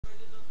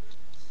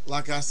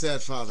Like I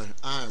said, Father,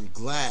 I am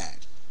glad,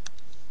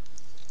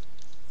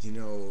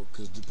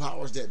 because the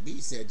powers that be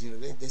said,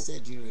 they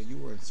said, you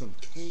were in some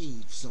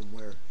cave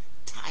somewhere,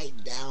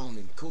 tied down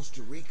in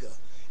Costa Rica,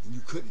 and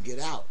you couldn't get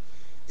out.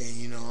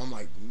 And, I'm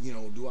like,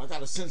 do I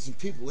got to send some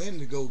people in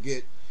to go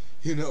get,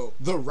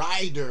 the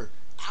rider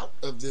out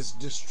of this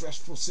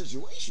distressful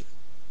situation?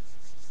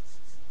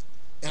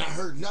 And I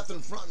heard nothing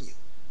from you.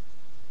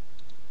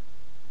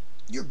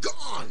 You're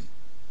gone.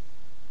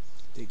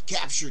 They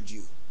captured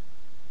you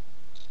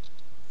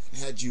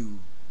and had you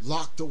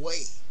locked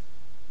away.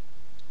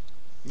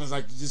 And I was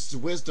like, this is the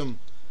wisdom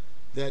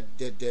that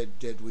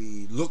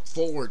we look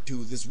forward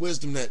to, this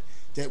wisdom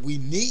that we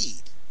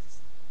need.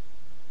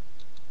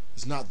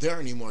 It's not there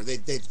anymore.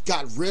 They've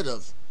got rid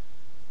of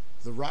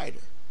the rider.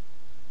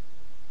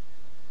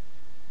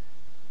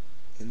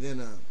 And then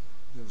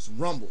there was some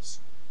rumbles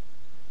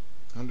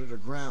under the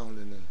ground,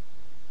 and a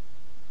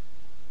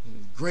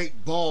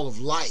great ball of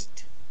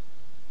light.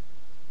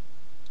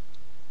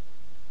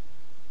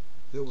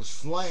 There was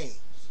flames,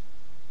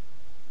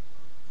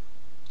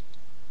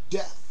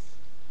 death,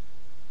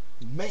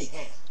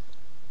 mayhem.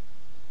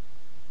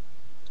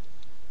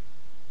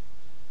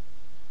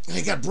 And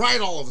it got bright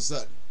all of a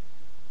sudden.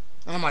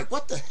 And I'm like,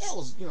 what the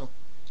hell is,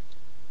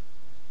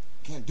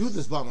 can't do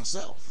this by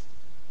myself.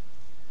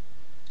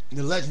 And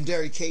the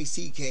legendary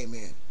KC came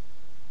in.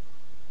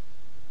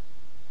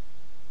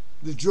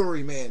 The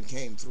juryman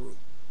came through.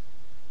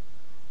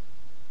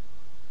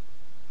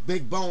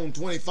 Big Bone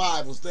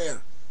 25 was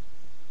there.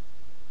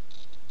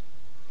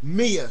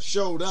 Mia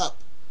showed up.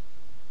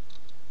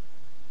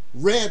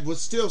 Red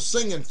was still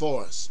singing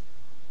for us.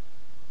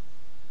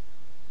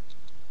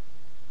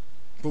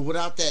 But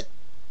without that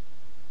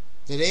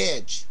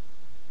edge,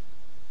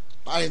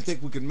 I didn't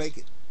think we could make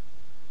it.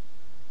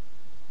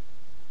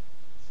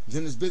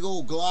 Then this big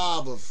old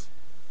glob of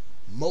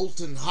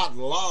molten hot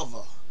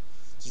lava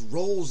just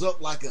rolls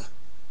up like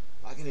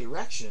an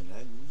erection.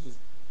 It was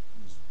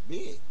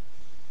big.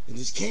 It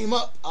just came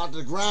up out of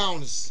the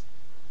ground. Just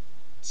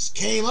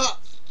came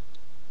up.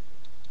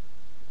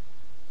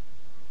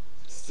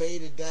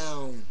 Faded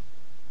down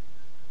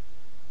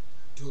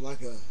to like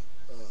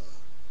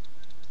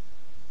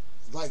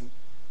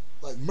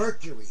like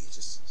Mercury,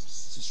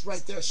 just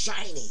right there,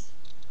 shiny.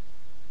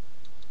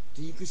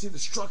 Then you can see the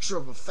structure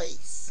of a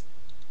face,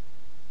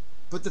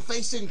 but the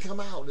face didn't come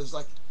out. It's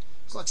like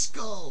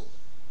skull.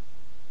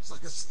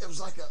 It was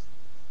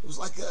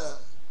like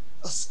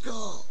a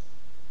skull.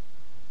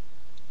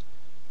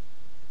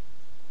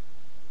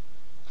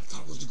 I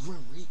thought it was the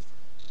Grim Reaper.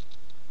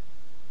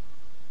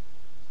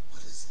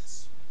 What is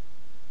this?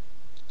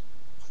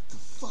 What the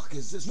fuck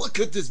is this? What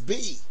could this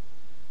be?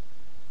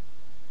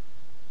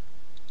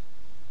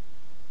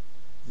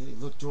 Then he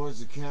looked towards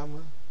the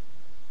camera.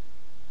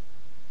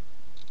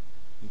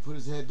 He put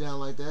his head down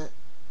like that.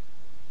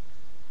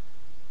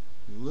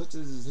 He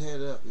lifted his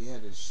head up. He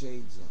had his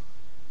shades on.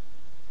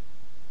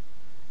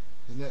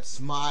 And that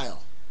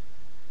smile,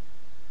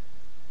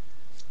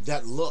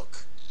 that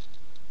look,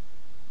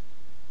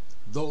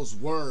 those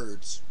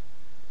words,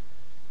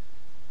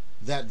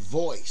 that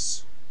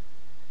voice.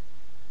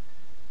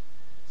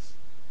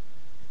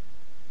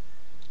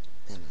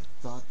 And I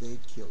thought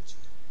they'd killed you.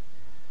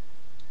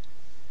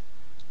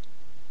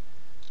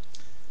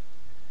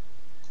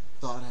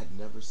 Thought I'd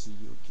never see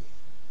you again.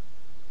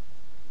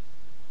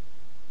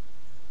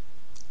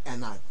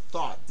 And I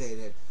thought they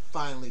had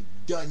finally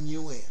done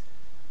you in.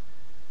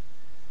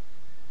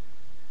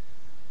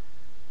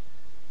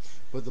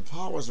 But the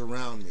powers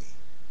around me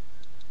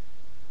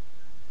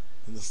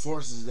and the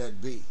forces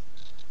that be,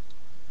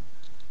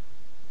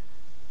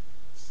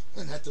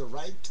 and at the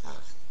right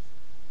time,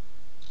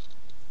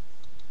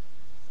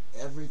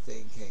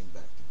 everything came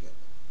back together.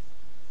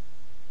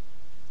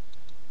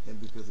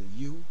 And because of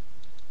you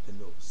and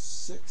those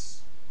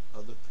 6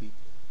 other people,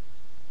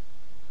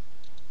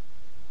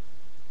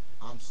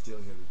 I'm still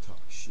here to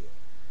talk shit.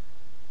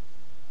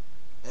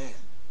 And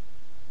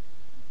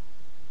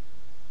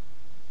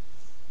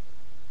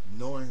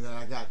knowing that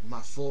I got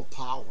my full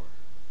power,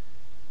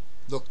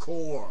 the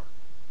core,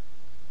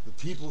 the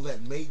people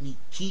that made me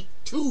keep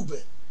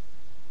tubing,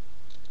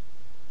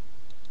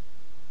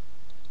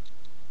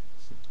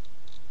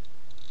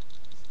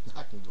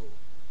 I can go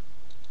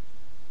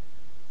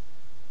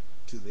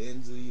to the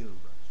ends of the universe,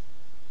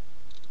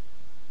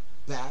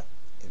 back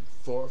and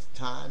forth,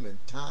 time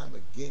and time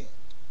again.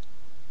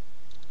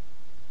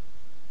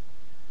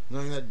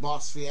 Knowing that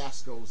Boss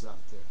Fiasco's out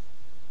there.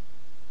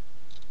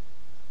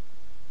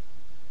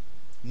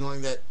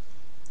 Knowing that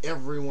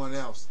everyone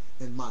else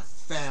in my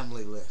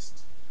family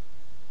list.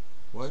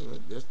 Well,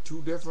 there's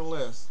 2 different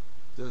lists.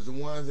 There's the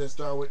ones that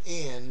start with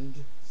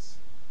end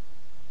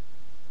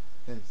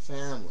and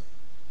family.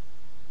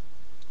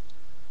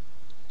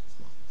 It's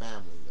my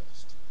family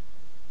list.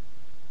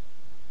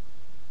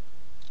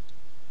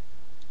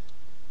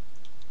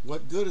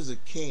 What good is a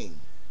king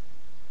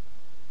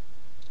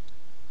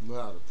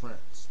without a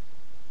prince?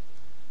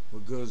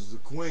 What good is the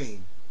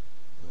queen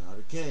without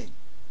a king?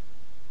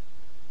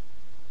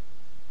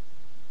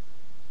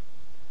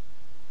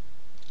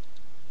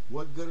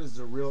 What good is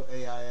the real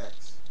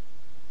AIX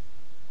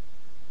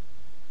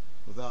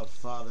without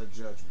Father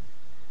Judgment,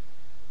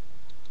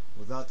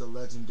 without the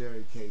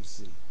legendary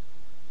KC,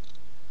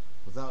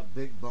 without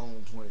Big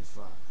Bone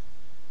 25,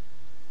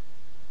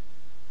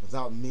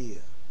 without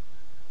Mia,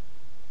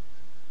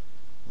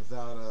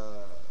 without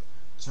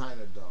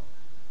China Doll,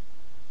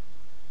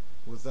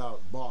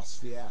 without Boss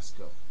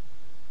Fiasco,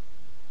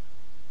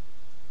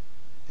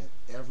 and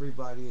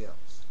everybody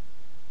else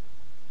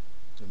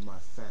in my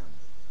family?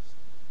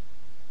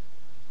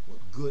 What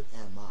good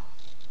am I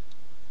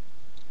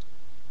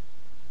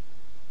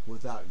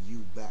without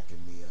you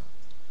backing me up?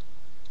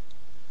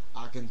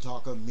 I can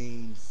talk a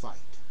mean fight.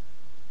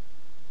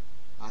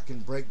 I can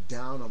break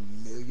down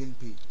 1,000,000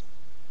 people.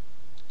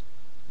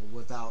 But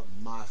without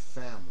my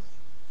family,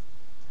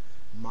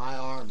 my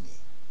army,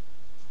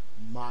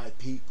 my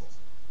people,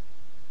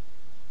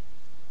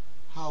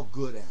 how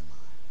good am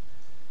I?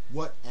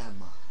 What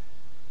am I?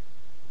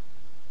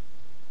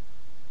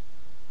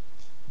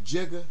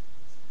 Jigga,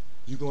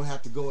 you're going to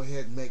have to go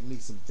ahead and make me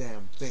some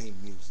damn theme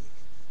music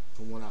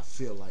for when I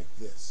feel like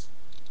this.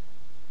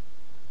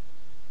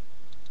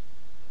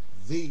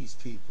 These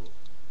people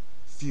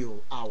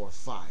fuel our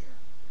fire.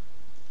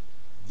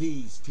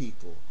 These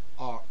people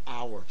are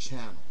our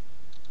channel.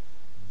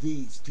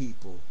 These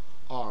people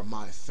are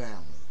my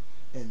family.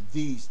 And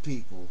these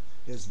people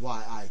is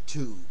why I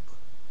tube.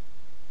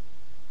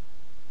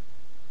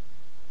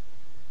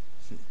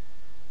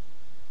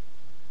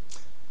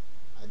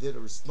 I did a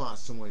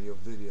response to one of your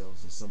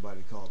videos and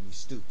somebody called me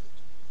stupid.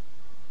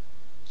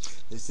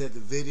 They said the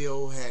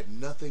video had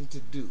nothing to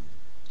do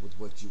with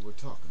what you were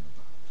talking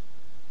about.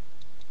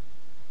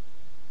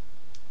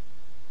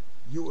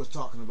 You were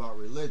talking about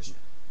religion.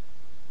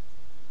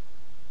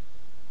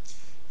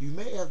 You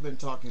may have been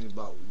talking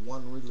about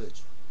one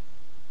religion,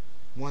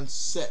 one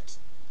set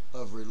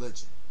of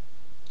religion.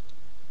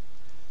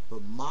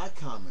 But my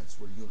comments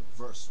were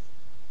universal.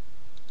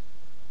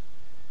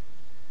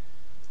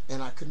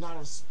 And I could not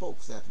have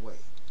spoke that way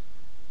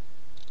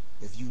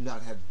if you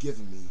not have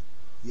given me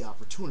the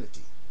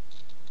opportunity.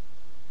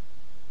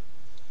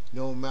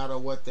 No matter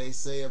what they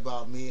say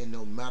about me and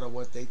no matter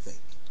what they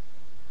think,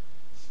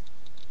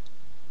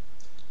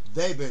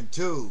 they've been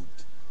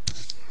tubed.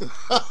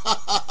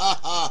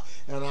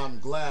 And I'm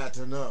glad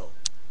to know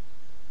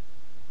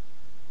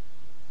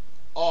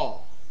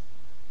all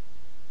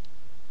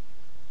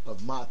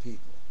of my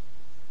people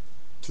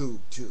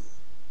tube too.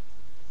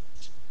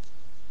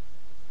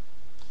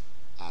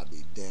 I'll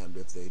be damned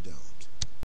if they don't.